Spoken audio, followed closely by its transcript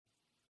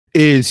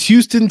Is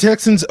Houston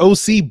Texans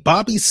OC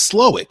Bobby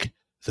Slowik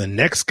the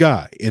next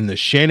guy in the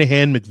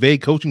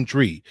Shanahan-McVay coaching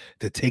tree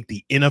to take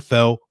the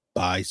NFL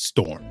by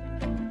storm?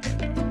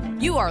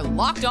 You are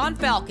Locked On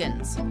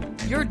Falcons,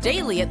 your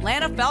daily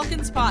Atlanta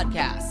Falcons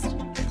podcast.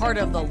 Part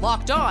of the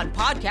Locked On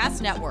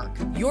Podcast Network,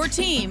 your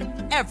team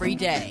every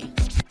day.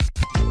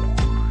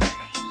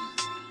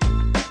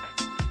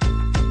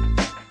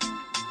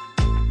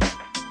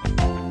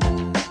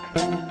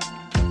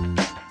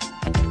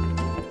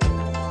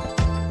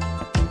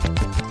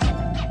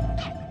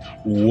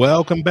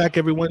 Welcome back,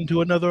 everyone,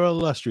 to another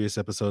illustrious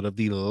episode of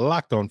the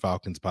Locked On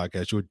Falcons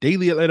podcast, your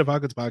daily Atlanta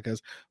Falcons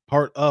podcast,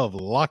 part of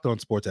Locked On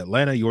Sports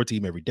Atlanta, your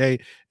team every day.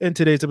 And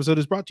today's episode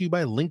is brought to you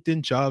by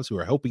LinkedIn Jobs, who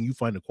are helping you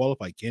find the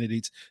qualified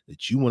candidates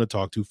that you want to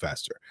talk to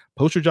faster.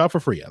 Post your job for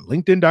free at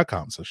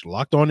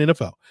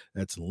linkedin.com/LockedOnNFL.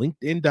 That's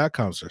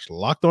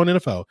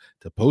linkedin.com/LockedOnNFL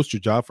to post your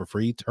job for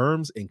free.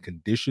 Terms and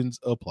conditions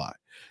apply.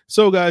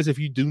 So, guys, if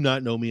you do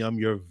not know me, I'm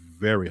your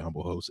very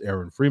humble host,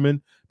 Aaron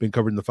Freeman. Been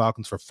covering the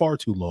Falcons for far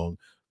too long.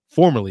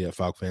 Formerly at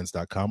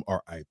FalcFans.com,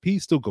 RIP,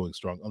 still going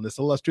strong on this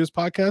illustrious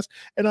podcast.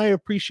 And I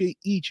appreciate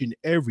each and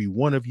every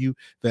one of you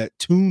that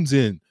tunes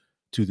in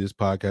to this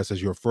podcast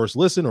as your first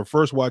listen or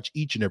first watch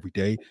each and every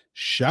day.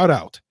 Shout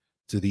out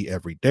to the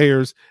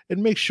everydayers,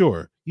 and make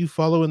sure you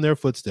follow in their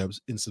footsteps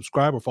and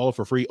subscribe or follow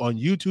for free on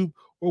YouTube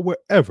or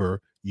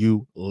wherever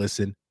you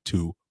listen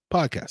to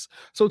podcasts.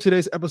 So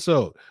today's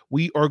episode,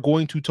 we are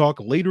going to talk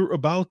later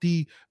about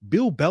the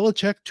Bill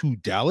Belichick to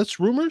Dallas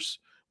rumors.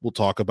 We'll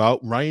talk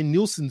about Ryan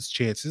Nielsen's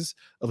chances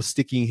of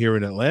sticking here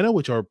in Atlanta,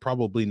 which are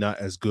probably not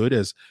as good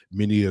as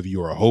many of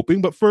you are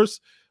hoping. But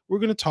first, we're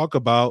going to talk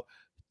about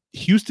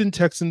Houston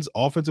Texans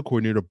offensive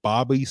coordinator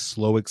Bobby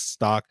Slowik's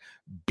stock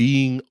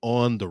being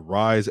on the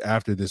rise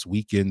after this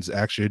weekend's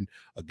action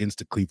against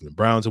the Cleveland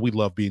Browns. And we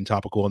love being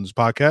topical on this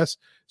podcast.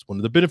 It's one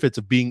of the benefits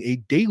of being a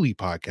daily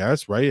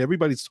podcast, right?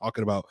 Everybody's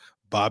talking about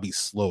Bobby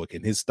Slowik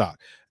and his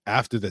stock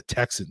after the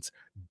Texans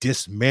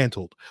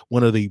dismantled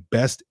one of the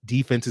best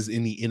defenses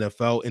in the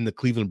NFL in the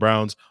Cleveland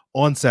Browns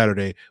on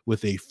Saturday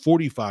with a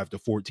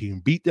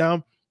 45-14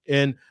 beatdown.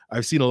 And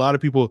I've seen a lot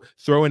of people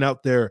throwing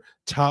out their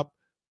top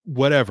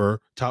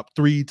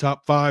 3,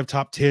 top 5,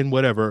 top 10,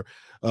 whatever,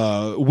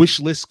 wish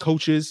list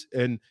coaches.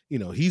 And, you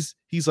know, he's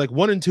like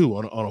 1 and 2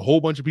 on a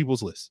whole bunch of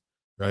people's lists,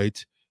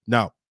 right?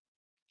 Now,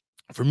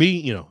 for me,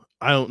 you know,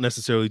 I don't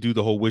necessarily do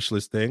the whole wish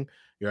list thing,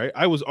 right?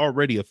 I was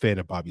already a fan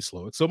of Bobby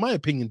Slowik, so my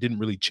opinion didn't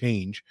really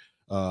change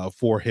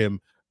for him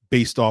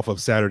based off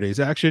of Saturday's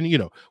action. You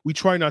know, we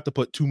try not to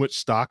put too much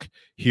stock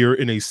here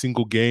in a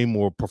single game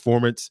or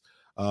performance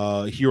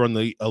here on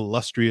the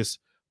illustrious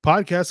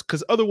podcast,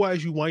 because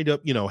otherwise you wind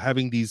up, you know,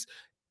 having these,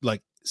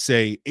 like,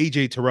 say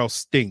AJ Terrell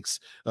stinks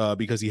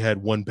because he had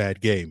one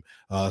bad game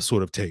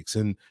sort of takes.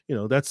 And, you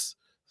know, that's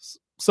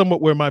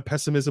somewhat where my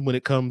pessimism when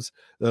it comes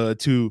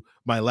to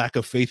my lack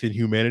of faith in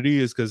humanity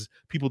is, because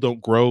people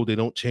don't grow, they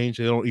don't change,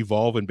 they don't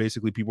evolve. And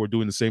basically people are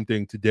doing the same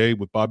thing today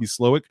with Bobby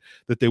Slowik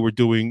that they were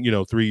doing, you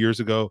know, 3 years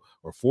ago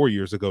or 4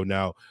 years ago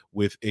now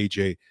with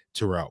AJ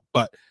Terrell.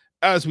 But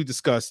as we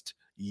discussed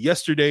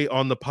yesterday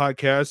on the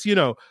podcast, you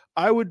know,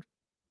 I would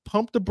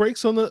pump the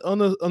brakes on the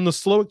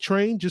Slowik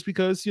train, just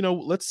because, you know,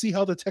 let's see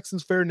how the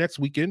Texans fare next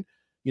weekend,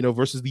 you know,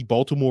 versus the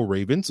Baltimore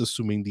Ravens,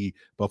 assuming the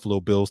Buffalo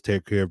Bills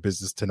take care of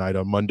business tonight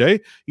on Monday,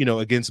 you know,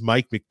 against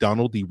Mike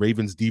McDonald, the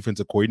Ravens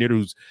defensive coordinator,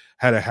 who's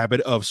had a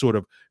habit of sort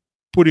of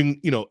putting,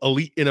 you know,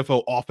 elite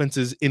NFL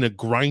offenses in a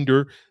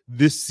grinder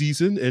this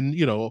season. And,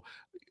 you know,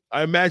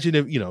 I imagine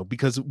if, you know,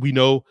 because we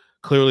know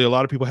clearly a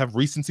lot of people have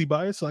recency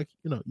bias, like,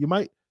 you know, you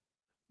might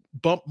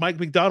bump Mike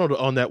McDonald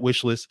on that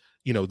wish list,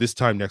 you know, this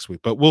time next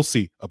week, but we'll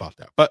see about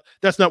that. But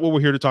that's not what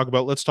we're here to talk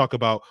about. Let's talk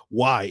about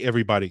why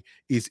everybody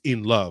is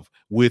in love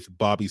with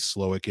Bobby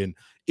Slowik. And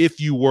if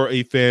you were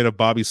a fan of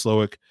Bobby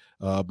Slowik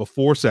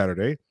before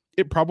Saturday,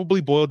 it probably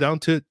boiled down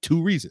to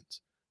 2 reasons.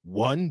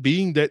 One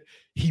being that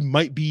he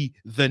might be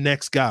the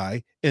next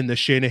guy in the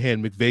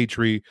Shanahan-McVay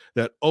tree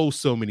that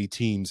so many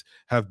teams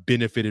have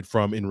benefited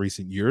from in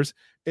recent years.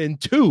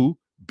 And 2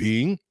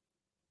 being,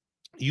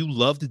 you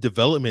love the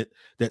development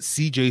that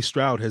CJ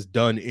Stroud has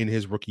done in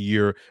his rookie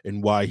year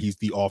and why he's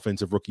the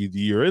offensive rookie of the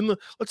year. And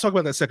let's talk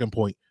about that second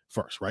point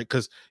first, right?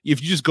 Because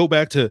if you just go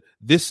back to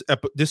this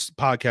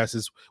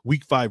podcast's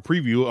week 5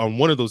 preview on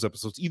one of those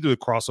episodes, either the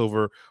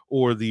crossover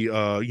or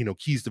the, you know,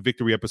 Keys to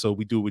Victory episode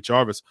we do with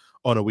Jarvis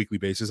on a weekly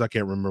basis. I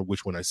can't remember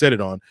which one I said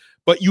it on,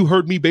 but you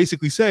heard me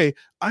basically say,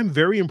 I'm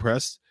very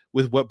impressed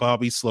with what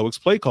Bobby Slowik's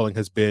play calling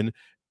has been,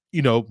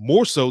 you know,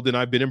 more so than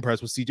I've been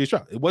impressed with CJ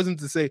Stroud. It wasn't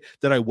to say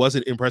that I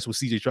wasn't impressed with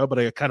CJ Stroud, but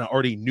I kind of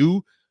already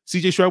knew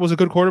CJ Stroud was a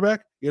good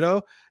quarterback, you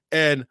know?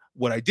 And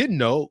what I didn't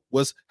know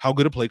was how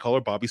good a play caller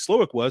Bobby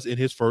Slowik was in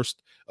his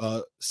first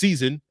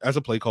season as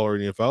a play caller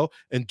in the NFL.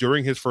 And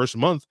during his first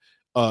month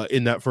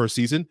in that first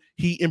season,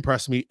 he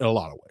impressed me in a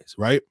lot of ways,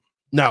 right?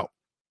 Now,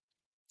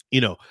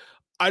 you know,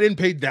 I didn't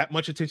pay that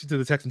much attention to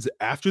the Texans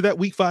after that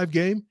week 5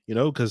 game, you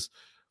know, because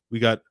we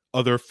got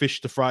other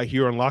fish to fry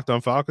here on Locked On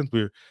Falcons.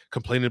 We're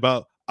complaining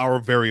about our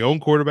very own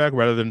quarterback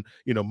rather than,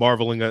 you know,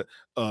 marveling at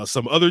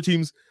some other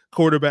teams'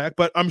 quarterback.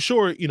 But I'm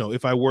sure,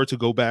 if I were to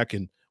go back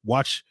and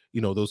watch,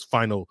 those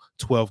final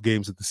 12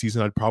 games of the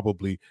season, I'd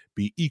probably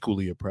be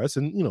equally impressed.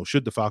 And,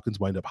 should the Falcons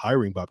wind up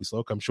hiring Bobby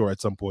Slowik, I'm sure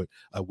at some point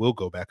I will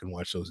go back and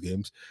watch those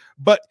games.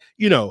 But,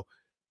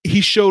 he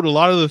showed a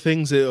lot of the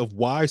things of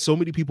why so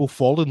many people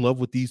fall in love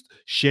with these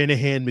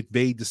Shanahan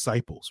McVay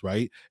disciples,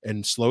 right?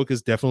 And Slowik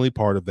is definitely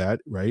part of that,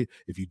 right?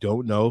 If you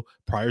don't know,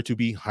 prior to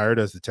being hired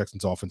as the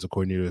Texans offensive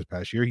coordinator this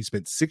past year, he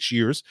spent 6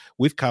 years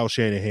with Kyle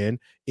Shanahan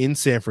in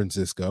San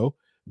Francisco,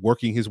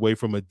 working his way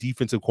from a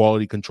defensive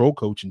quality control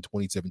coach in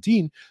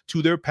 2017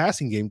 to their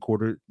passing game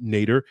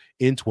coordinator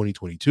in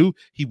 2022.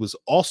 He was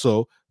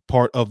also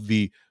part of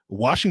the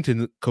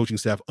Washington coaching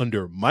staff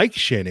under Mike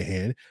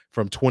Shanahan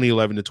from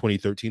 2011 to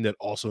 2013 that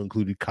also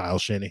included Kyle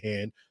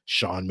Shanahan,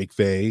 Sean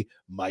McVay,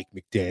 Mike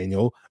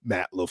McDaniel,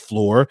 Matt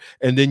LaFleur.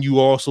 And then you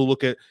also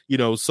look at,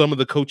 some of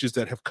the coaches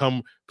that have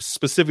come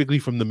specifically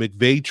from the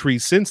McVay tree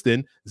since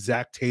then,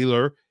 Zach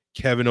Taylor,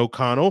 Kevin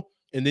O'Connell.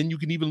 And then you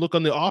can even look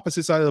on the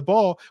opposite side of the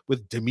ball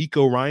with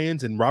D'Amico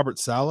Ryans and Robert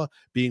Saleh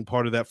being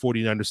part of that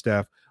 49er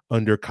staff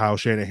under Kyle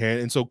Shanahan.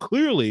 And so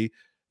clearly,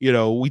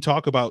 we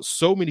talk about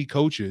so many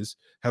coaches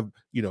have,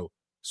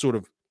 sort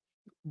of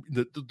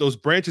those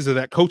branches of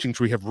that coaching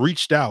tree have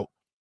reached out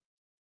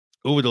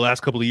over the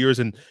last couple of years.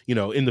 And,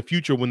 in the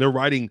future, when they're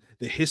writing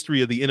the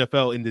history of the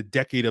NFL in the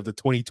decade of the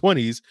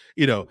 2020s,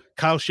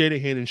 Kyle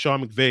Shanahan and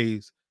Sean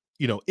McVay's,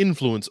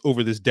 influence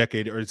over this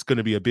decade, or it's going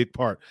to be a big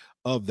part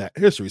of that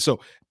history. So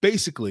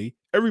basically,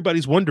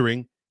 everybody's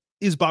wondering,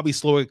 is Bobby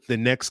Slowik the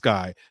next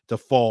guy to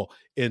fall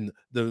in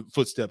the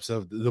footsteps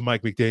of the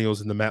Mike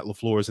McDaniels and the Matt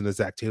LaFleurs and the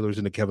Zach Taylors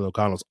and the Kevin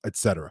O'Connells, et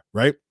cetera,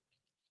 right?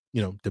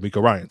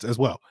 D'Amico Ryans as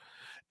well.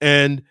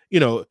 And,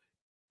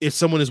 if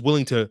someone is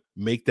willing to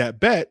make that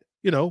bet,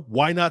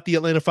 why not the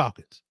Atlanta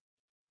Falcons?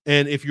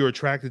 And if you're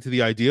attracted to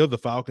the idea of the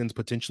Falcons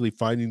potentially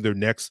finding their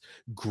next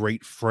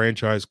great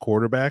franchise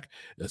quarterback,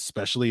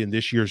 especially in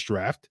this year's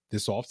draft,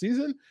 this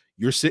offseason,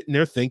 you're sitting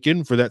there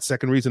thinking, for that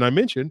second reason I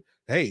mentioned,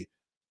 hey,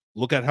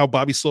 look at how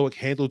Bobby Slowik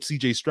handled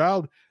CJ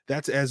Stroud.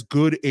 That's as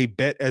good a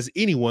bet as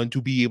anyone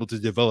to be able to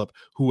develop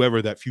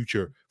whoever that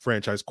future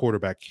franchise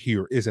quarterback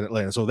here is in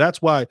Atlanta. So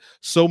that's why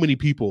so many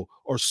people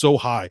are so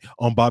high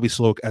on Bobby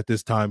Slowik at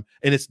this time.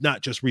 And it's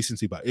not just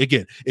recency bias.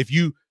 Again, if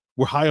you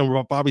were high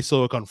on Bobby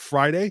Slowik on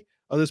Friday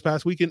of this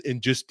past weekend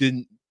and just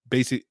didn't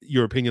base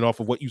your opinion off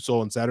of what you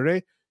saw on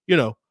Saturday,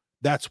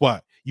 that's why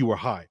you were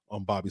high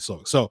on Bobby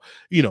Slowik. So,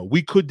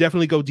 we could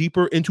definitely go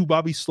deeper into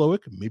Bobby Slowik.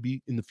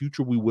 Maybe in the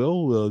future we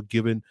will,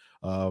 given,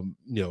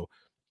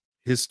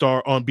 his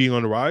star on being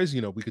on the rise.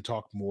 We could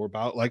talk more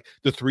about like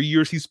the 3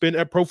 years he spent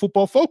at Pro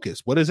Football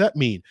Focus. What does that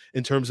mean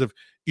in terms of,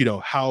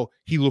 how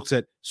he looks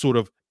at sort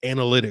of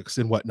analytics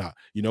and whatnot?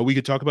 We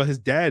could talk about his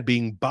dad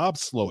being Bob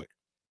Slowik,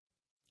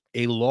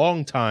 a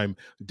longtime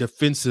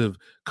defensive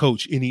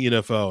coach in the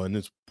NFL. And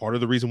it's part of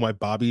the reason why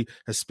Bobby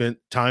has spent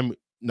time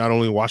not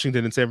only in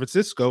Washington and San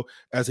Francisco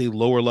as a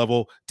lower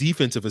level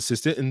defensive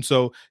assistant. And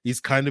so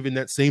he's kind of in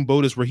that same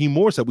boat as Raheem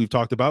Morris that we've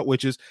talked about,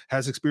 which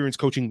has experience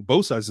coaching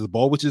both sides of the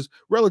ball, which is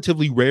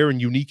relatively rare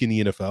and unique in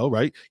the NFL,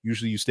 right?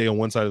 Usually you stay on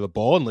one side of the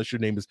ball unless your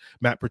name is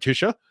Matt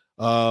Patricia.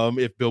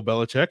 If Bill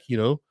Belichick,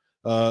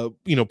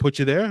 put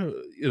you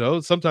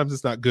there, sometimes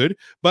it's not good,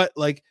 but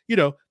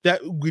that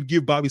would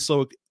give Bobby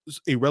Slowik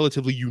a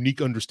relatively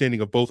unique understanding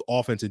of both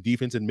offense and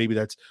defense. And maybe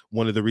that's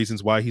one of the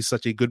reasons why he's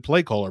such a good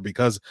play caller,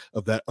 because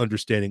of that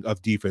understanding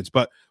of defense.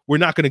 But we're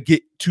not going to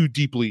get too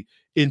deeply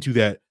into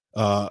that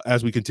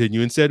as we continue.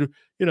 Instead,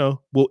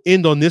 we'll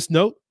end on this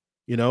note.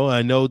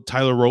 I know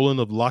Tyler Rowland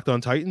of Locked On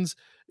Titans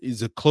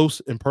is a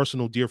close and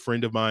personal dear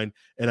friend of mine,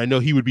 and I know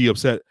he would be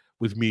upset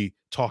with me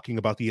talking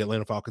about the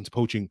Atlanta Falcons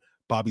poaching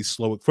Bobby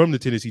Slowik from the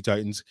Tennessee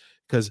Titans,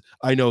 because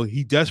I know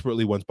he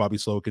desperately wants Bobby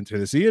Slowik in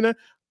Tennessee. And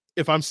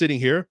if I'm sitting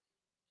here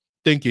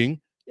thinking,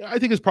 I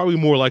think it's probably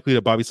more likely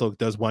that Bobby Slowik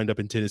does wind up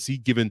in Tennessee,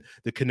 given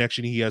the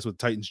connection he has with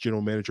Titans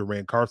general manager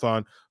Rand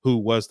Carthon, who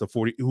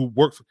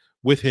worked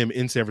with him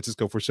in San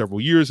Francisco for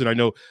several years. And I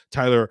know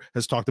Tyler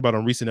has talked about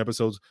on recent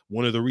episodes,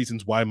 one of the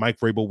reasons why Mike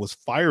Vrabel was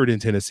fired in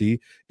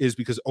Tennessee is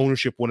because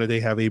ownership wanted they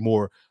have a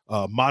more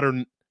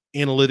modern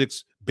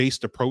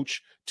analytics-based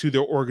approach to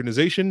their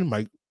organization.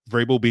 Mike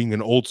Vrabel, being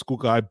an old school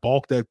guy,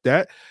 balked at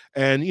that.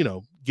 And,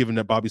 given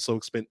that Bobby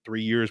Slowik spent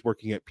 3 years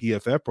working at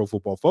PFF, Pro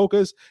Football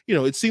Focus,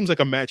 it seems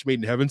like a match made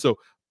in heaven. So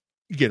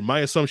again,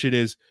 my assumption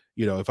is,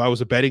 if I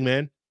was a betting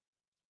man,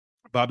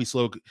 Bobby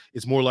Slowik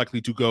is more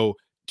likely to go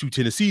to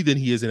Tennessee than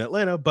he is in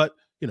Atlanta, but,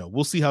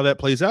 we'll see how that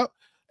plays out.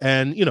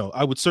 And,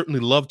 I would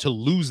certainly love to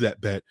lose that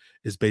bet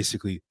is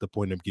basically the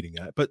point I'm getting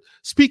at. But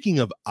speaking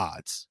of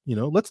odds,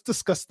 let's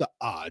discuss the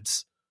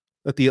odds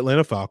that the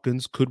Atlanta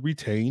Falcons could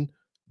retain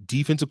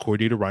defensive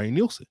coordinator Ryan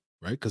Nielsen,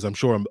 right? Because I'm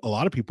sure a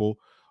lot of people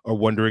are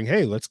wondering,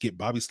 hey, let's get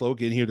Bobby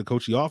Slowik in here to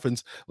coach the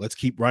offense. Let's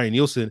keep Ryan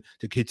Nielsen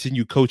to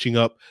continue coaching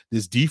up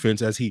this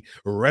defense as he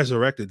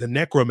resurrected the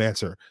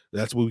necromancer.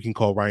 That's what we can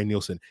call Ryan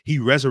Nielsen. He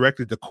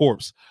resurrected the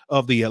corpse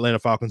of the Atlanta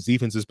Falcons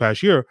defense this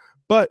past year.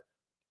 But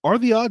are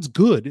the odds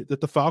good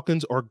that the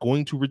Falcons are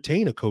going to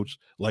retain a coach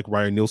like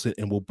Ryan Nielsen?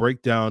 And we'll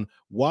break down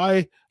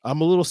why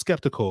I'm a little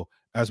skeptical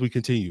as we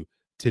continue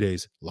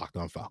today's Locked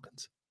On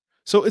Falcons.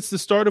 So it's the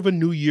start of a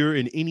new year,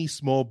 and any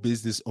small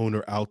business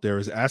owner out there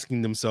is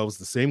asking themselves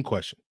the same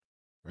question,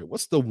 right?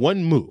 What's the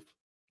one move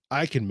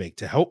I can make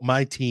to help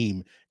my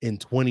team in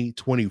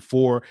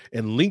 2024?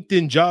 And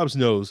LinkedIn Jobs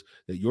knows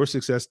that your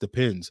success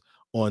depends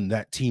on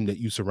that team that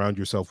you surround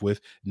yourself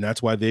with. And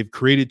that's why they've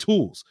created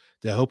tools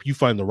to help you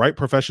find the right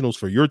professionals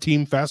for your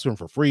team faster and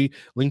for free.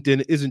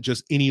 LinkedIn isn't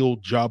just any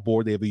old job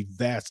board. They have a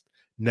vast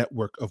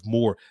network of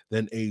more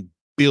than a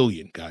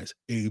billion, guys,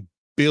 a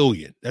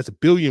billion. That's a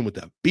billion with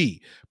a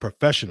B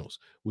professionals,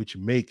 which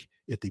make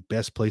it the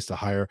best place to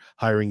hire.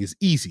 Hiring is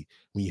easy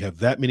when you have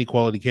that many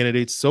quality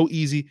candidates. So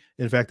easy,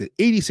 in fact, that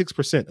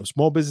 86% of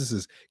small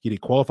businesses get a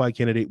qualified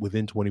candidate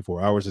within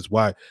 24 hours. That's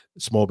why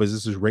small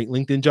businesses rate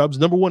LinkedIn Jobs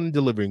 #1 in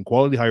delivering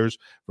quality hires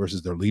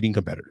versus their leading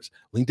competitors.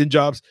 LinkedIn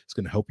Jobs is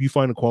going to help you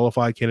find the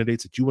qualified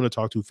candidates that you want to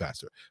talk to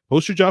faster.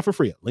 Post your job for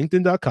free at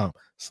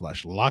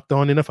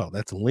linkedin.com/lockedonnfl.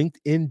 That's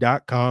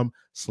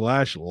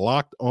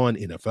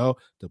linkedin.com/lockedonnfl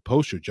to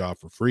post your job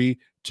for free.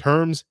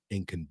 Terms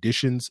and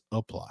conditions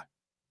apply.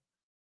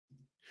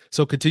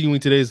 So continuing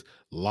today's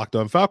Locked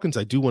On Falcons,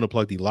 I do want to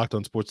plug the Locked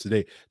On Sports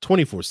Today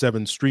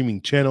 24/7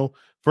 streaming channel,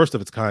 first of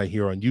its kind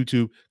here on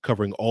YouTube,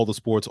 covering all the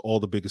sports, all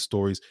the biggest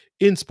stories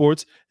in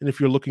sports. And if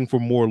you're looking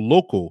for more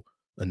local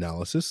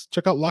analysis,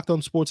 check out Locked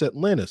On Sports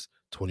Atlanta's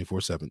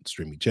 24/7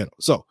 streaming channel.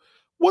 So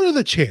what are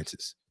the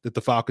chances that the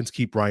Falcons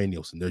keep Ryan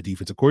Nielsen, their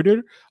defensive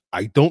coordinator?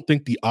 I don't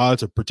think the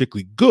odds are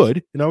particularly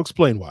good, and I'll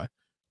explain why.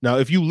 Now,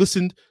 if you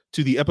listened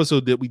to the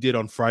episode that we did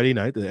on Friday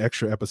night, the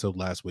extra episode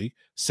last week,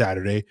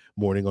 Saturday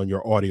morning on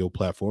your audio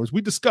platforms,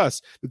 we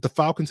discussed that the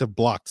Falcons have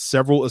blocked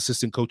several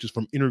assistant coaches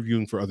from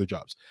interviewing for other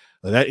jobs.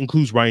 That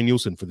includes Ryan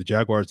Nielsen for the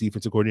Jaguars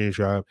defensive coordinator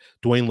job,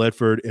 Dwayne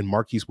Ledford and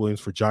Marquise Williams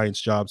for Giants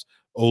jobs,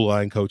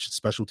 O-line coach,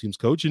 special teams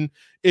coach. And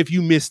if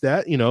you missed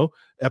that,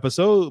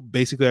 episode,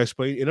 basically I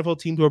explained NFL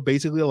teams are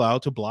basically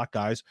allowed to block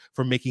guys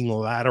from making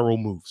lateral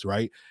moves,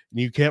 right? And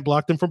you can't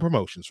block them from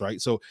promotions, right?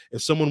 So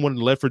if someone wanted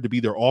Ledford to be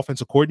their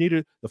offensive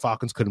coordinator, the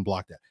Falcons couldn't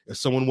block that. If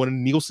someone wanted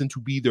Nielsen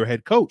to be their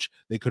head coach,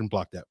 they couldn't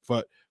block that.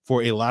 But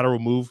for a lateral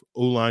move,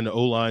 O-line to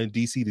O-line,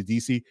 DC to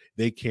DC,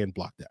 they can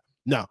block that.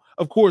 Now,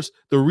 of course,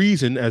 the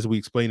reason, as we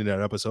explained in that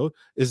episode,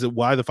 is that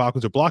why the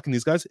Falcons are blocking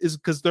these guys is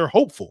because they're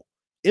hopeful.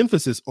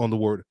 Emphasis on the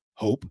word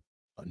hope,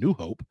 a new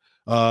hope,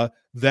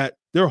 that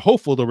they're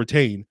hopeful to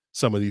retain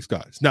some of these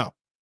guys. Now,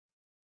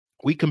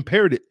 we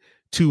compared it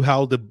to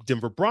how the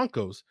Denver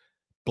Broncos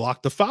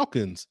blocked the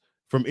Falcons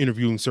from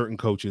interviewing certain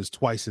coaches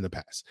twice in the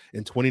past.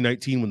 In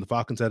 2019, when the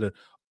Falcons had an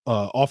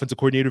offensive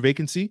coordinator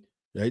vacancy,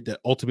 right, that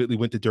ultimately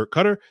went to Dirk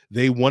Cutter,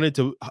 they wanted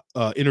to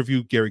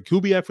interview Gary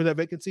Kubiak for that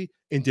vacancy,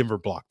 and Denver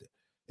blocked it.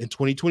 In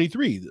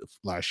 2023,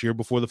 last year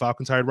before the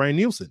Falcons hired Ryan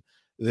Nielsen,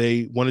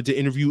 they wanted to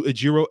interview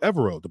Ejiro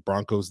Evero, the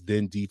Broncos'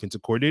 then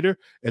defensive coordinator,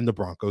 and the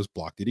Broncos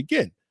blocked it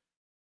again.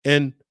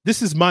 And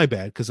this is my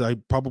bad because I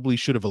probably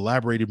should have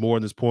elaborated more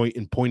on this point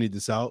and pointed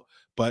this out.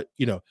 But,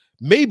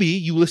 maybe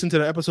you listened to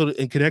the episode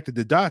and connected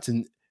the dots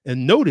and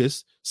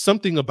notice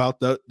something about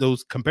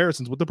those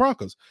comparisons with the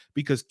Broncos,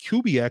 because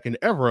Kubiak and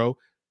Evero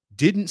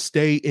didn't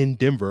stay in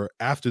Denver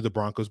after the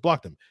Broncos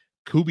blocked them.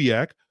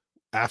 Kubiak,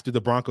 after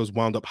the Broncos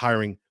wound up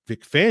hiring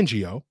Vic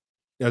Fangio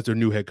as their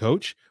new head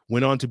coach,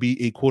 went on to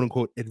be a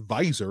quote-unquote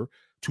advisor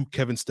to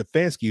Kevin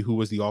Stefanski, who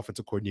was the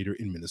offensive coordinator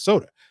in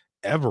Minnesota.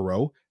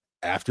 Evero,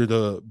 after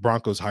the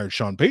Broncos hired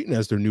Sean Payton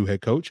as their new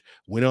head coach,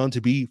 went on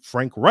to be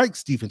Frank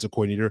Reich's defensive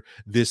coordinator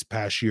this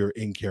past year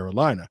in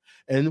Carolina.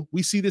 And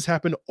we see this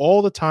happen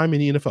all the time in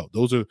the NFL.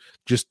 Those are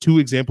just two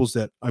examples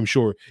that I'm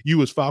sure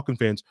you as Falcon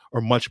fans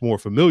are much more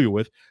familiar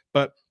with.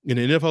 But an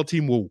NFL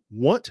team will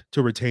want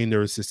to retain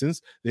their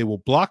assistants. They will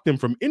block them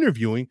from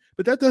interviewing,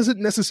 but that doesn't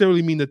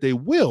necessarily mean that they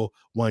will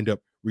wind up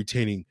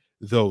retaining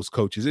those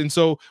coaches. And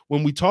so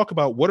when we talk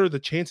about what are the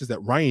chances that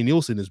Ryan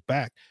Nielsen is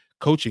back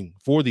coaching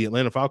for the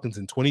Atlanta Falcons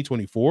in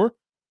 2024,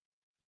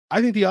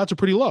 I think the odds are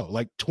pretty low,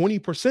 like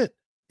 20%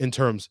 in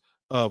terms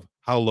of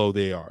how low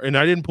they are. And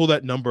I didn't pull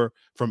that number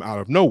from out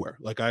of nowhere,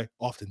 like I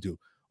often do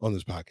on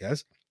this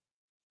podcast,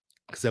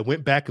 because I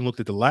went back and looked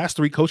at the last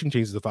three coaching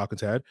changes the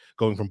Falcons had,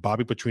 going from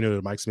Bobby Petrino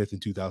to Mike Smith in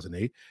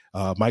 2008,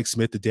 Mike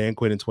Smith to Dan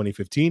Quinn in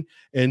 2015,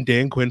 and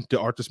Dan Quinn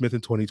to Arthur Smith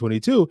in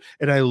 2022.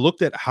 And I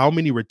looked at how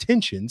many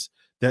retentions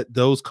that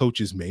those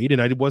coaches made,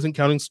 and I wasn't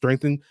counting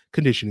strength and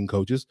conditioning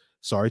coaches.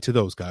 Sorry to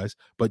those guys,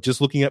 but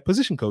just looking at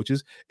position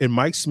coaches. And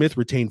Mike Smith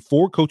retained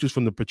 4 coaches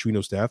from the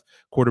Petrino staff: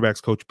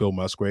 quarterbacks coach Bill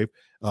Musgrave,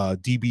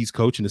 DB's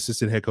coach and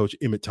assistant head coach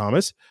Emmett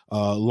Thomas,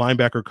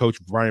 linebacker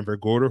coach Brian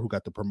Vergorder, who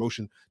got the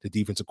promotion to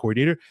defensive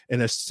coordinator,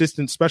 and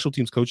assistant special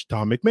teams coach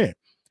Tom McMahon.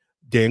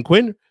 Dan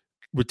Quinn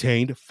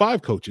retained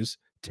 5 coaches: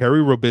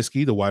 Terry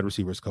Robisky, the wide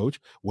receivers coach.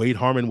 Wade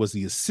Harmon was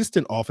the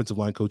assistant offensive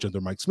line coach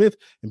under Mike Smith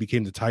and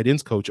became the tight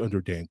ends coach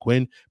under Dan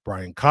Quinn.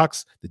 Brian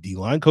Cox, the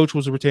D-line coach,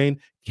 was retained.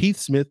 Keith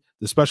Smith,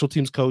 the special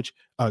teams coach,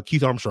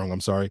 Keith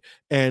Armstrong,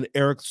 and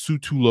Eric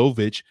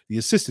Sutulovic, the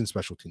assistant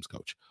special teams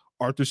coach.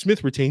 Arthur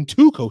Smith retained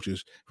 2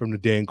 coaches from the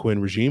Dan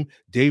Quinn regime,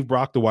 Dave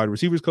Brock, the wide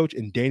receivers coach,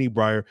 and Danny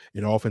Breyer,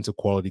 an offensive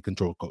quality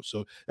control coach.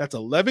 So that's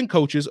 11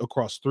 coaches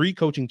across 3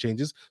 coaching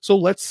changes. So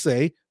let's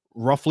say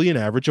roughly an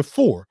average of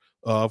 4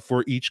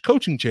 for each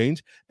coaching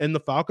change. And the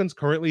Falcons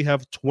currently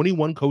have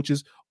 21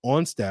 coaches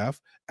on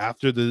staff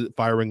after the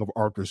firing of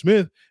Arthur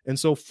Smith. And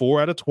so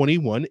 4 out of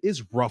 21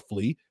 is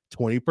roughly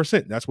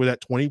 20%. That's where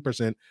that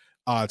 20%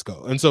 odds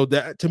go. And so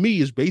that to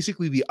me is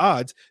basically the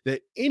odds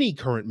that any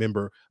current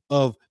member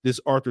of this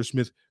Arthur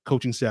Smith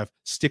coaching staff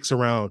sticks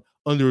around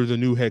under the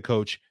new head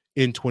coach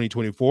in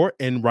 2024,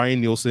 and Ryan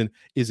Nielsen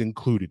is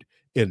included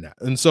in that.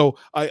 And so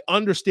I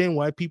understand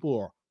why people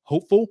are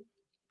hopeful,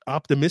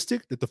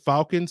 optimistic that the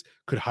Falcons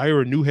could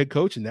hire a new head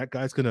coach, and that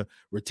guy's going to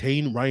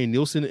retain Ryan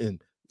Nielsen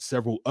and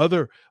several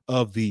other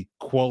of the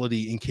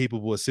quality and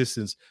capable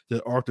assistants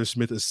that Arthur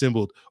Smith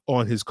assembled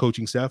on his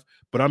coaching staff.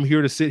 But I'm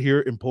here to sit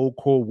here and pour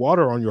cold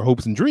water on your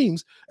hopes and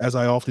dreams, as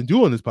I often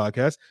do on this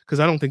podcast, because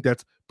I don't think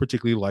that's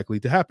particularly likely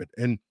to happen.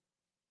 And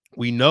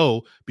we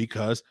know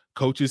because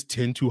coaches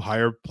tend to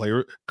hire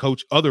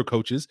other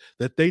coaches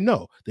that they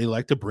know. They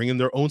like to bring in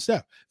their own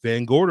staff.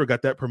 Van Gorder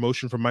got that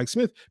promotion from Mike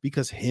Smith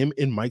because him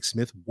and Mike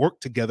Smith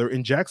worked together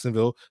in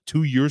Jacksonville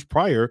 2 years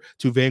prior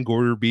to Van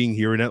Gorder being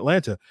here in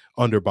Atlanta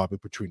under Bobby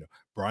Petrino.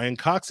 Brian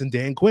Cox and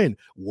Dan Quinn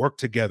worked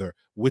together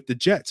with the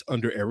Jets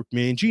under Eric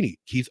Mangini.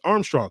 Keith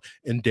Armstrong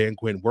and Dan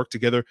Quinn worked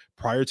together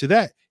prior to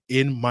that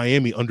in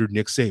Miami under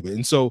Nick Saban.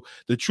 And so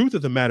the truth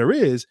of the matter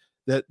is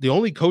that the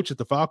only coach that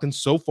the Falcons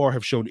so far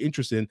have shown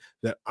interest in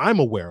that I'm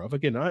aware of,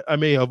 again, I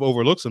may have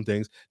overlooked some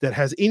things, that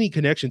has any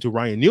connection to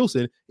Ryan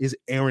Nielsen is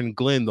Aaron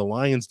Glenn, the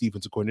Lions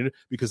defensive coordinator,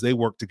 because they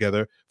worked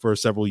together for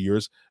several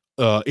years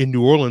in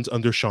New Orleans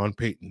under Sean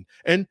Payton.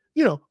 And,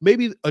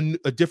 maybe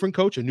a different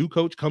coach, a new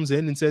coach comes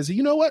in and says,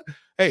 you know what?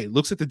 Hey,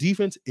 looks at the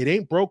defense. It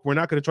ain't broke. We're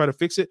not going to try to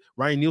fix it.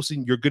 Ryan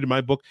Nielsen, you're good in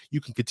my book.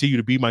 You can continue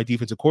to be my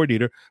defensive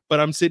coordinator. But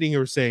I'm sitting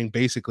here saying,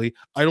 basically,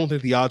 I don't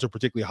think the odds are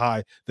particularly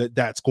high that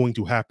that's going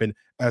to happen,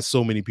 as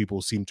so many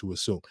people seem to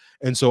assume.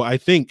 And so I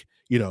think,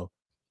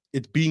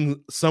 it's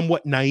being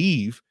somewhat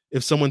naive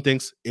if someone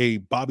thinks a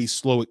Bobby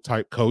Slowik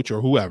type coach or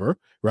whoever,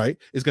 right,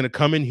 is going to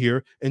come in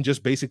here and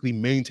just basically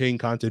maintain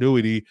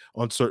continuity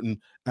on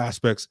certain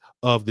aspects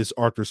of this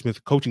Arthur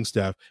Smith coaching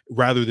staff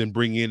rather than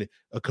bring in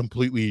a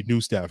completely new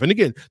staff. And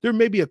again, there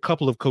may be a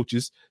couple of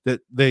coaches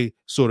that they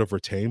sort of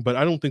retain, but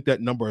I don't think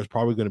that number is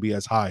probably going to be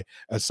as high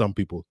as some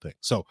people think.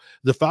 So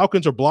the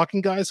Falcons are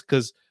blocking guys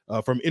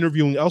from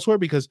interviewing elsewhere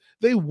because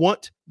they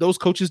want those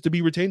coaches to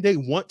be retained. They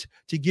want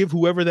to give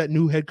whoever that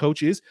new head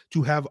coach is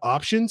to have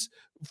options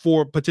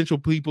for potential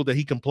people that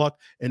he can pluck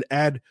and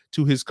add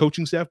to his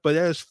coaching staff. But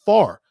that is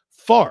far,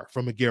 far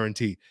from a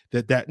guarantee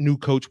that that new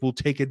coach will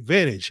take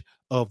advantage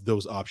of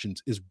those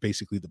options, is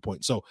basically the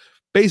point. So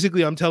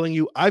basically, I'm telling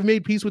you, I've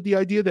made peace with the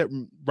idea that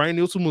Ryan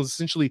Nielsen was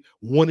essentially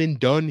one and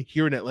done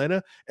here in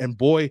Atlanta. And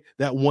boy,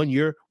 that 1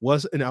 year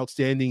was an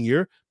outstanding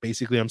year.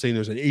 Basically, I'm saying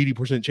there's an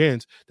 80%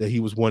 chance that he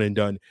was one and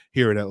done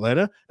here in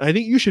Atlanta. And I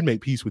think you should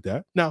make peace with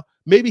that. Now,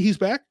 maybe he's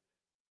back.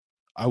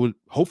 I would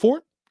hope for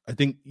it. I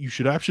think you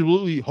should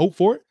absolutely hope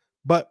for it,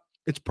 but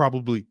it's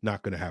probably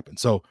not going to happen.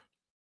 So,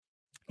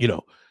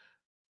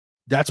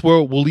 that's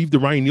where we'll leave the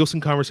Ryan Nielsen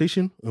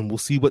conversation, and we'll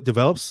see what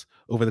develops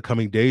over the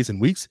coming days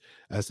and weeks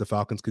as the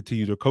Falcons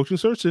continue their coaching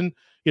search. And,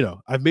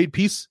 I've made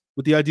peace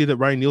with the idea that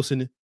Ryan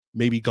Nielsen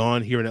may be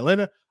gone here in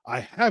Atlanta.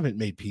 I haven't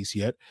made peace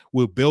yet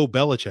with Bill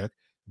Belichick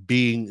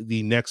being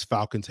the next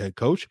Falcons head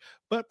coach,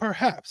 but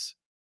perhaps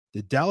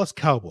the Dallas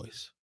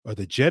Cowboys are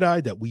the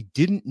Jedi that we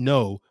didn't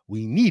know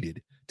we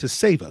needed to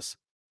save us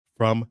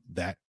from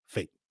that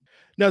fate.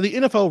 Now, the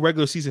NFL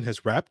regular season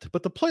has wrapped,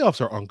 but the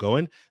playoffs are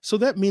ongoing, so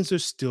that means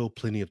there's still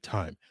plenty of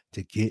time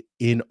to get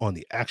in on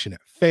the action at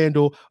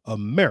FanDuel,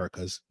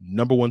 America's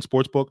 #1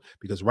 sportsbook,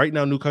 because right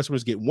now new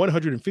customers get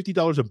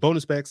 $150 of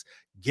bonus bets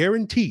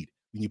guaranteed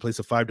when you place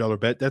a $5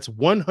 bet. That's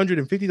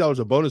 $150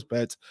 of bonus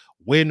bets,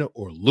 win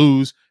or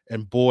lose.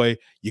 And boy,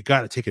 you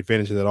got to take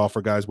advantage of that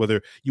offer, guys,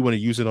 whether you want to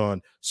use it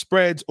on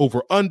spreads,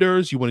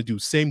 over-unders, you want to do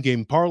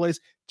same-game parlays,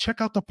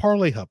 check out the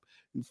Parlay Hub.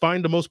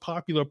 Find the most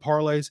popular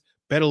parlays,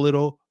 bet a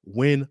little,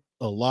 win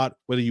a lot,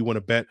 whether you want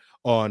to bet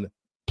on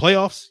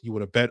playoffs, you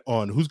want to bet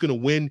on who's going to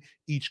win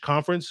each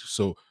conference,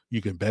 so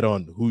you can bet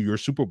on who your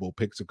Super Bowl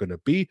picks are going to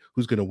be,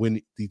 who's going to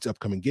win these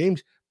upcoming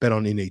games, bet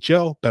on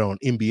NHL, bet on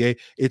NBA.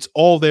 It's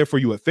all there for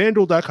you at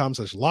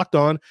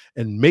FanDuel.com/lockedon,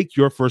 and make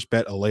your first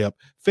bet a layup.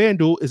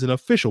 FanDuel is an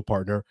official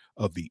partner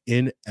of the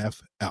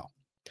NFL.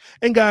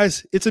 And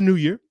guys, it's a new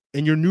year,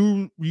 and your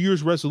New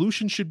Year's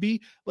resolution should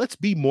be, let's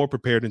be more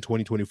prepared in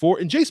 2024.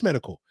 And Jace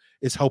Medical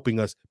is helping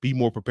us be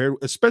more prepared,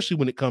 especially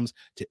when it comes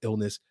to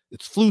illness.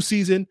 It's flu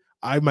season.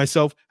 I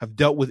myself have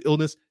dealt with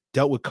illness,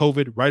 dealt with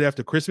COVID right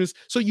after Christmas.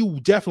 So you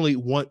definitely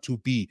want to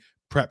be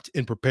prepped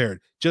and prepared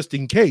just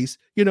in case,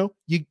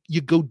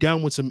 you go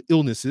down with some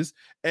illnesses.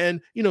 And,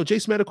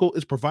 Jace Medical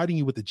is providing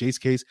you with the Jace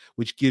case,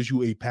 which gives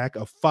you a pack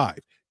of 5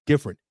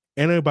 different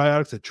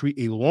antibiotics that treat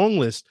a long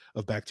list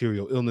of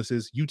bacterial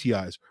illnesses,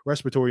 UTIs,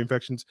 respiratory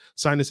infections,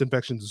 sinus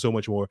infections, and so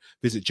much more.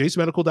 Visit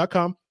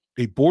jacemedical.com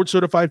A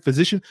board-certified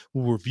physician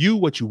will review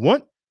what you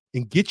want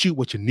and get you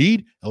what you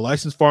need. A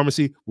licensed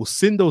pharmacy will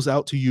send those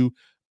out to you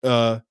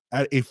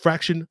at a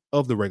fraction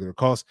of the regular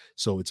cost.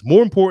 So it's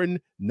more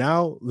important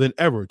now than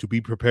ever to be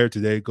prepared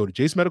today. Go to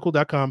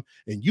jasemedical.com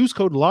and use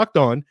code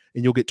LOCKEDON,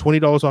 and you'll get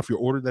 $20 off your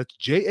order. That's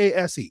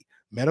JASE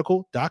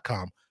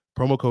medical.com.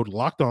 Promo code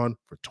LOCKEDON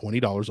for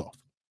 $20 off.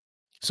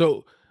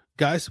 So,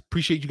 guys,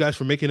 appreciate you guys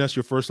for making us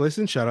your first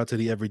listen. Shout out to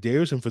the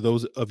everydayers. And for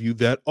those of you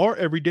that are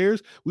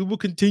everydayers, we will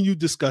continue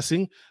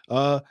discussing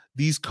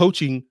these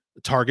coaching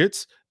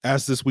targets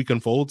as this week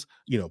unfolds.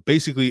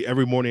 Basically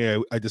every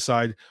morning I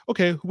decide,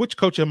 okay, which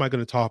coach am I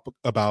going to talk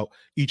about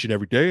each and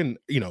every day? And,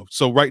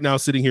 so right now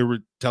sitting here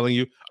telling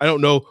you, I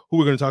don't know who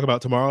we're going to talk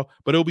about tomorrow,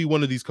 but it'll be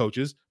one of these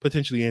coaches,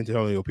 potentially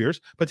Antonio Pierce,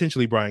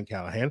 potentially Brian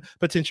Callahan,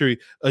 potentially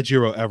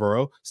Ajiro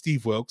Evero,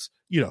 Steve Wilkes,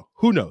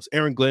 who knows?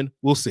 Aaron Glenn,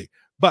 we'll see.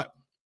 But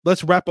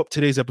let's wrap up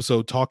today's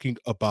episode talking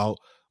about,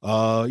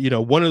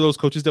 one of those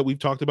coaches that we've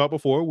talked about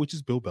before, which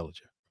is Bill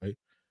Belichick, right?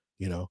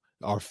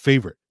 Our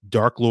favorite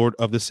Dark Lord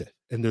of the Sith.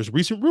 And there's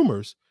recent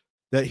rumors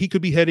that he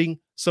could be heading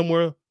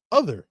somewhere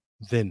other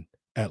than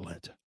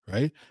Atlanta,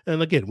 right?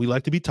 And again, we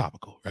like to be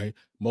topical, right?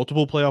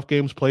 Multiple playoff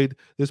games played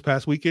this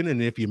past weekend.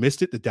 And if you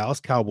missed it, the Dallas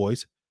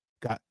Cowboys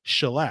got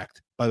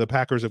shellacked by the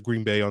Packers of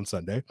Green Bay on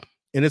Sunday.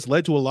 And it's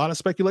led to a lot of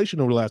speculation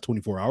over the last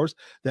 24 hours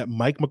that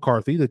Mike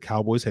McCarthy, the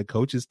Cowboys head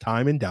coach, his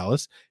time in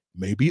Dallas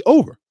may be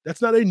over.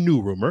 That's not a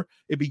new rumor.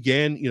 It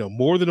began,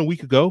 more than a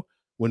week ago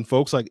when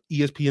folks like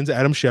ESPN's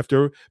Adam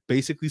Schefter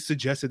basically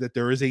suggested that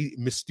there is a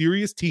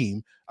mysterious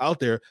team out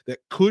there that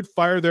could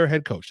fire their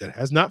head coach, that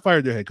has not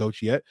fired their head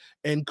coach yet,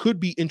 and could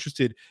be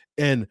interested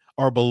in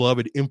our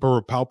beloved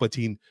Emperor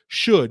Palpatine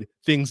should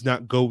things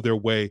not go their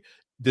way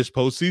this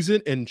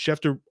postseason. And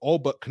Schefter all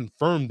but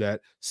confirmed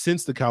that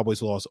since the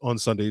Cowboys lost on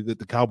Sunday, that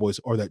the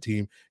Cowboys are that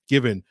team,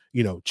 given,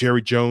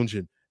 Jerry Jones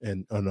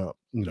and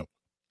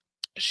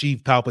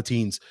Sheev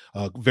Palpatine's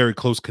very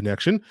close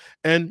connection.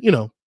 And,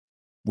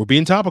 we're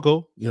being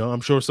topical. I'm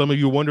sure some of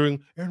you are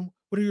wondering, Aaron,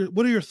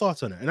 what are your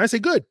thoughts on it? And I say,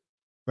 good,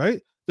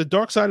 right? The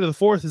dark side of the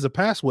Force is a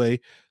pathway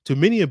to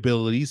many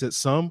abilities that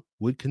some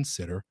would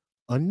consider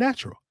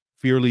unnatural.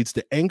 Fear leads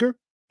to anger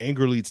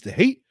leads to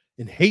hate,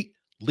 and hate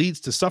leads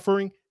to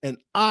suffering. And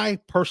I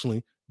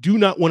personally do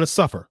not want to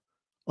suffer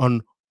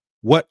on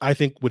what I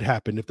think would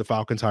happen if the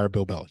Falcons hire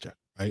Bill Belichick,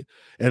 right?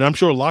 And I'm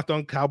sure Locked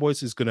On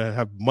Cowboys is going to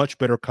have much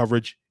better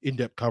coverage,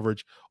 in-depth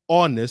coverage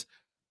on this.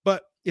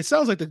 But it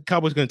sounds like the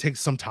Cowboys are going to take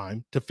some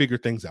time to figure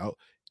things out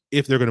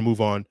if they're going to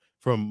move on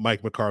from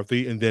Mike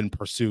McCarthy and then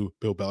pursue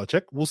Bill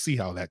Belichick. We'll see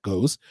how that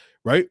goes,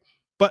 right?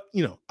 But,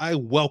 I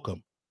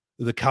welcome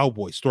the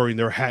Cowboys throwing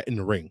their hat in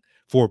the ring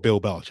for Bill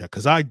Belichick,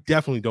 because I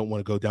definitely don't want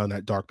to go down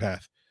that dark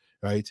path,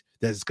 right?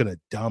 That's going to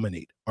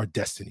dominate our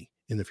destiny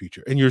in the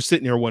future. And you're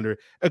sitting there wondering,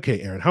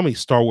 okay, Aaron, how many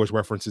Star Wars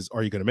references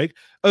are you going to make?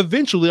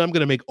 Eventually, I'm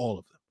going to make all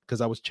of them,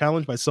 because I was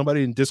challenged by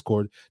somebody in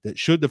Discord that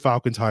should the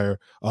Falcons hire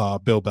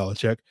Bill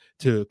Belichick,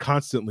 to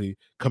constantly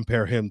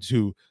compare him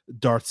to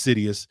Darth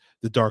Sidious,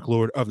 the Dark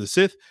Lord of the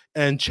Sith.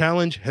 And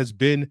challenge has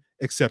been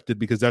accepted,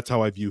 because that's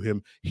how I view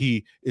him.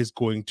 He is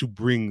going to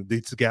bring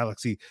this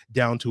galaxy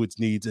down to its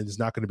needs, and it's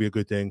not going to be a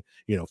good thing.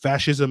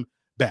 Fascism,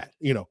 bad.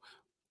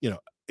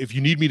 If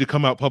you need me to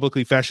come out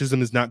publicly,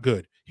 fascism is not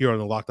good here on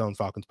the Locked On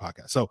Falcons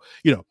podcast. So,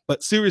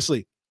 but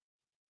seriously,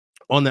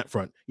 on that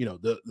front,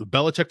 the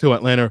Belichick to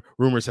Atlanta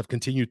rumors have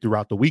continued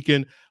throughout the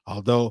weekend.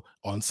 Although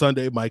on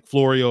Sunday, Mike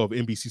Florio of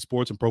NBC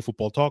Sports and Pro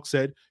Football Talk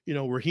said,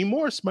 Raheem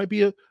Morris might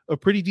be a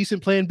pretty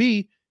decent plan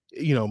B,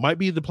 might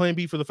be the plan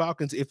B for the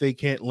Falcons if they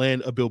can't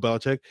land a Bill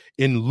Belichick,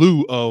 in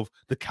lieu of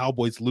the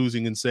Cowboys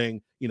losing and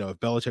saying, if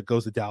Belichick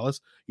goes to Dallas,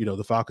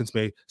 the Falcons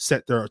may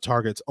set their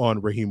targets on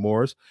Raheem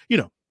Morris.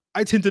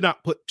 I tend to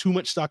not put too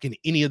much stock in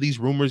any of these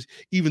rumors,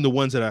 even the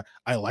ones that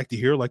I like to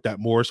hear, like that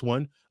Morris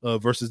one,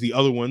 versus the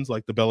other ones,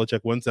 like the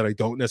Belichick ones that I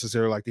don't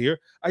necessarily like to hear.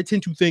 I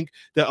tend to think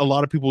that a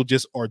lot of people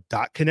just are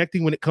dot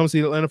connecting when it comes to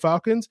the Atlanta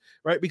Falcons,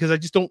 right? Because I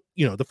just don't,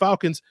 the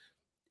Falcons,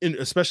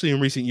 especially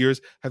in recent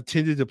years, have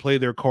tended to play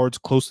their cards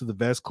close to the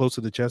vest, close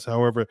to the chest,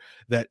 however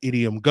that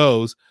idiom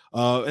goes.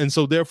 And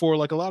so therefore,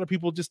 like, a lot of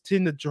people just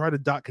tend to try to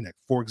dot connect.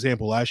 For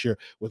example, last year,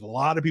 with a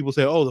lot of people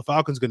say, oh, the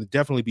Falcons going to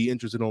definitely be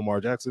interested in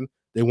Lamar Jackson.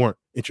 They weren't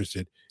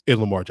interested in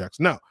Lamar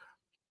Jackson. Now,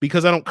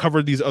 because I don't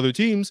cover these other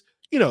teams,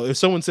 if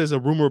someone says a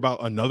rumor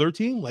about another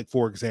team, like,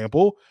 for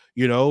example,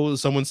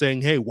 someone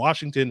saying, hey,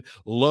 Washington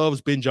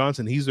loves Ben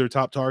Johnson, he's their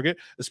top target,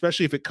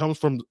 especially if it comes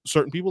from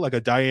certain people like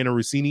a Diana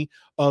Rossini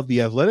of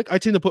The Athletic, I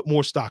tend to put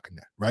more stock in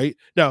that, right?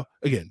 Now,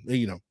 again,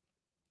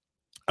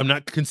 I'm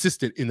not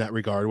consistent in that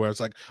regard, where it's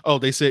like, oh,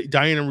 they say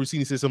Diana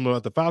Rossini says something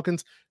about the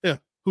Falcons. Yeah,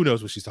 who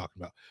knows what she's talking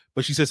about?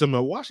 But she says something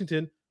about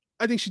Washington.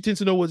 I think she tends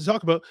to know what to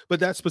talk about. But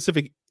that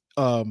specific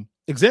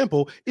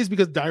example is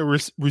because Diana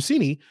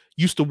Rossini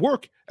used to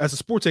work as a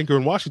sports anchor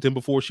in Washington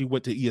before she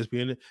went to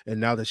ESPN, and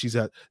now that she's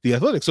at The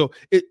Athletic. So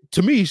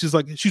to me,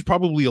 she's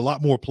probably a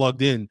lot more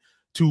plugged in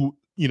to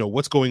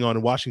what's going on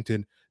in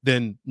Washington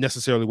than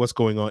necessarily what's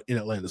going on in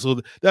Atlanta.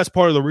 So that's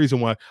part of the reason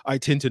why I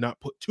tend to not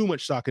put too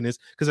much stock in this,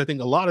 because I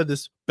think a lot of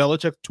this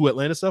Belichick to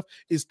Atlanta stuff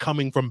is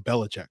coming from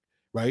Belichick,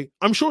 right?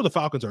 I'm sure the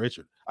Falcons are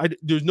interested.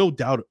 There's no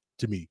doubt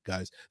to me,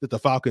 guys, that the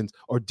Falcons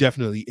are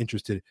definitely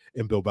interested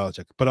in Bill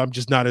Belichick, but I'm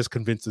just not as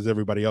convinced as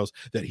everybody else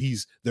that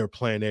he's their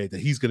plan A, that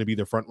he's going to be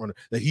their front runner,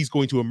 that he's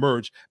going to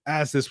emerge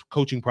as this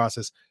coaching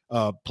process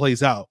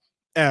plays out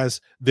as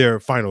their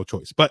final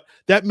choice. But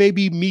that may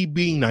be me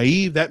being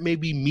naive. That may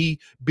be me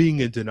being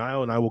in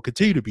denial, and I will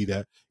continue to be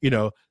that.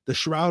 The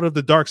shroud of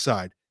the dark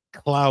side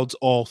clouds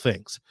all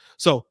things.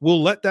 So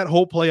we'll let that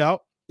whole play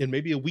out. And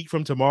maybe a week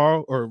from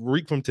tomorrow or a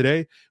week from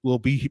today, we'll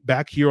be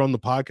back here on the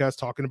podcast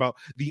talking about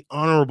the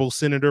honorable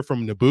senator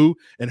from Naboo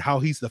and how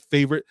he's the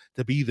favorite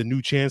to be the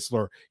new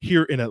chancellor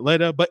here in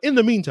Atlanta. But in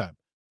the meantime,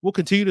 we'll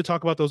continue to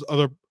talk about those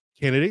other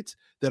candidates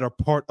that are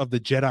part of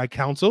the Jedi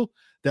Council,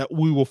 that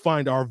we will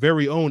find our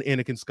very own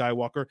Anakin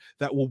Skywalker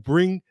that will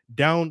bring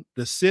down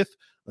the Sith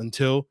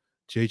until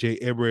J.J.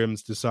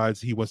 Abrams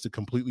decides he wants to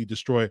completely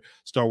destroy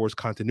Star Wars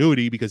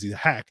continuity because he's a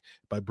hack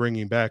by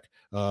bringing back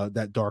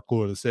that Dark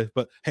Lord of the Sith.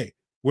 But hey,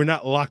 we're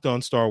not locked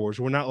on Star Wars.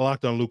 We're not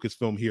locked on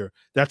Lucasfilm here.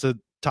 That's a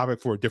topic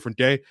for a different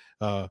day.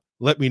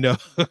 Let me know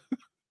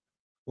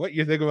what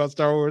you think about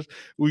Star Wars.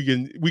 We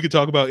can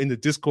talk about in the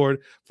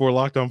Discord for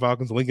Locked On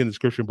Falcons. Link in the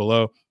description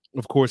below.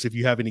 Of course, if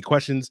you have any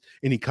questions,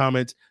 any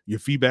comments, your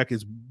feedback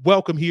is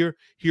welcome here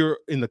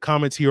in the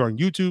comments here on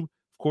YouTube.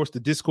 Of course, the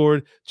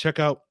Discord. Check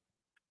out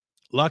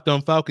Locked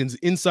On Falcons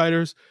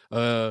Insiders.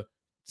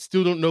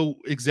 Still don't know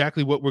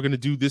exactly what we're going to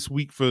do this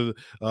week for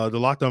the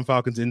Locked On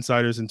Falcons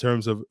Insiders in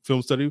terms of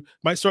film study.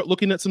 Might start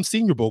looking at some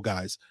Senior Bowl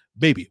guys.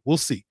 Maybe. We'll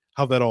see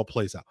how that all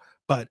plays out.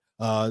 But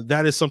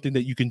that is something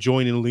that you can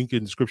join in the link in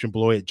the description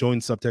below at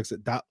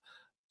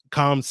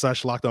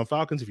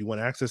joinsubtext.com/LockedOnFalcons if you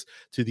want access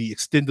to the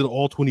extended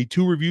all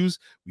 22 reviews.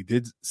 We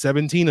did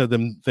 17 of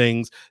them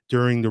things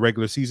during the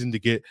regular season to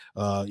get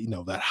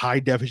that high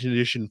definition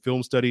edition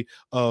film study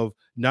of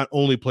not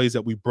only plays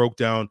that we broke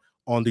down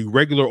on the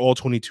regular all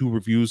 22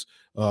 reviews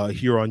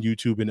here on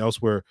YouTube and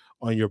elsewhere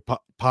on your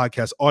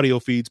podcast audio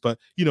feeds, but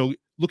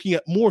looking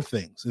at more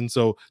things. And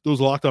so those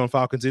Locked On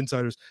Falcons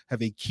Insiders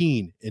have a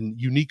keen and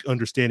unique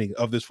understanding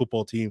of this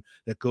football team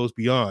that goes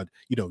beyond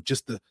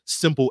just the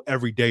simple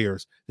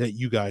everydayers that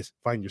you guys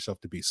find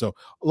yourself to be. So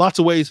lots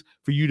of ways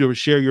for you to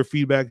share your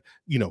feedback.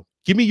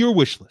 Give me your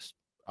wish list.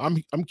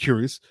 I'm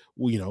curious.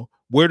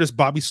 Where does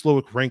Bobby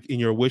Slowik rank in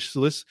your wish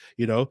list?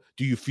 Do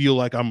you feel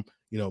like I'm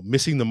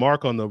missing the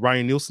mark on the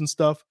Ryan Nielsen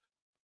stuff?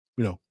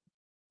 Let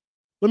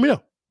me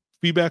know.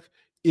 Feedback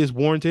is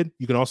warranted.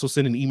 You can also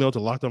send an email to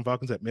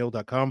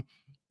lockedonfalcons@mail.com.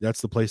 That's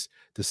the place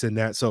to send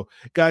that. So,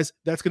 guys,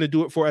 that's going to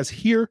do it for us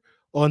here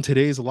on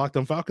today's Locked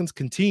On Falcons.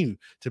 Continue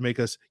to make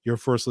us your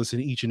first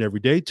listen each and every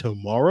day.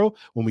 Tomorrow,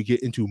 when we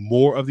get into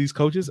more of these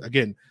coaches,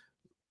 again,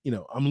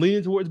 I'm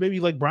leaning towards maybe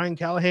like Brian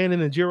Callahan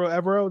and Ejiro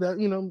Evero.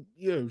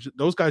 That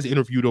those guys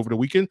interviewed over the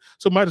weekend,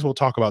 so might as well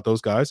talk about those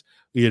guys.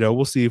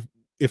 We'll see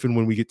if and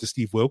when we get to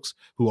Steve Wilkes,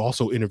 who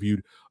also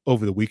interviewed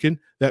over the weekend.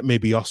 That may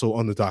be also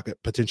on the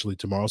docket potentially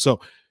tomorrow. So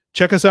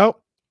check us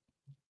out.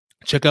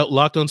 Check out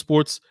Locked On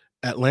Sports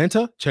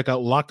Atlanta. Check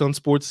out Locked On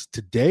Sports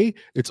Today.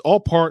 It's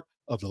all part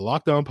of the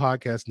Locked On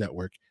Podcast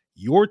Network,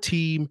 your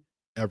team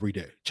every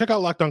day. Check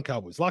out Locked On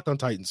Cowboys, Locked On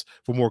Titans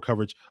for more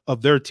coverage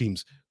of their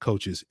teams,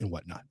 coaches, and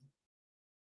whatnot.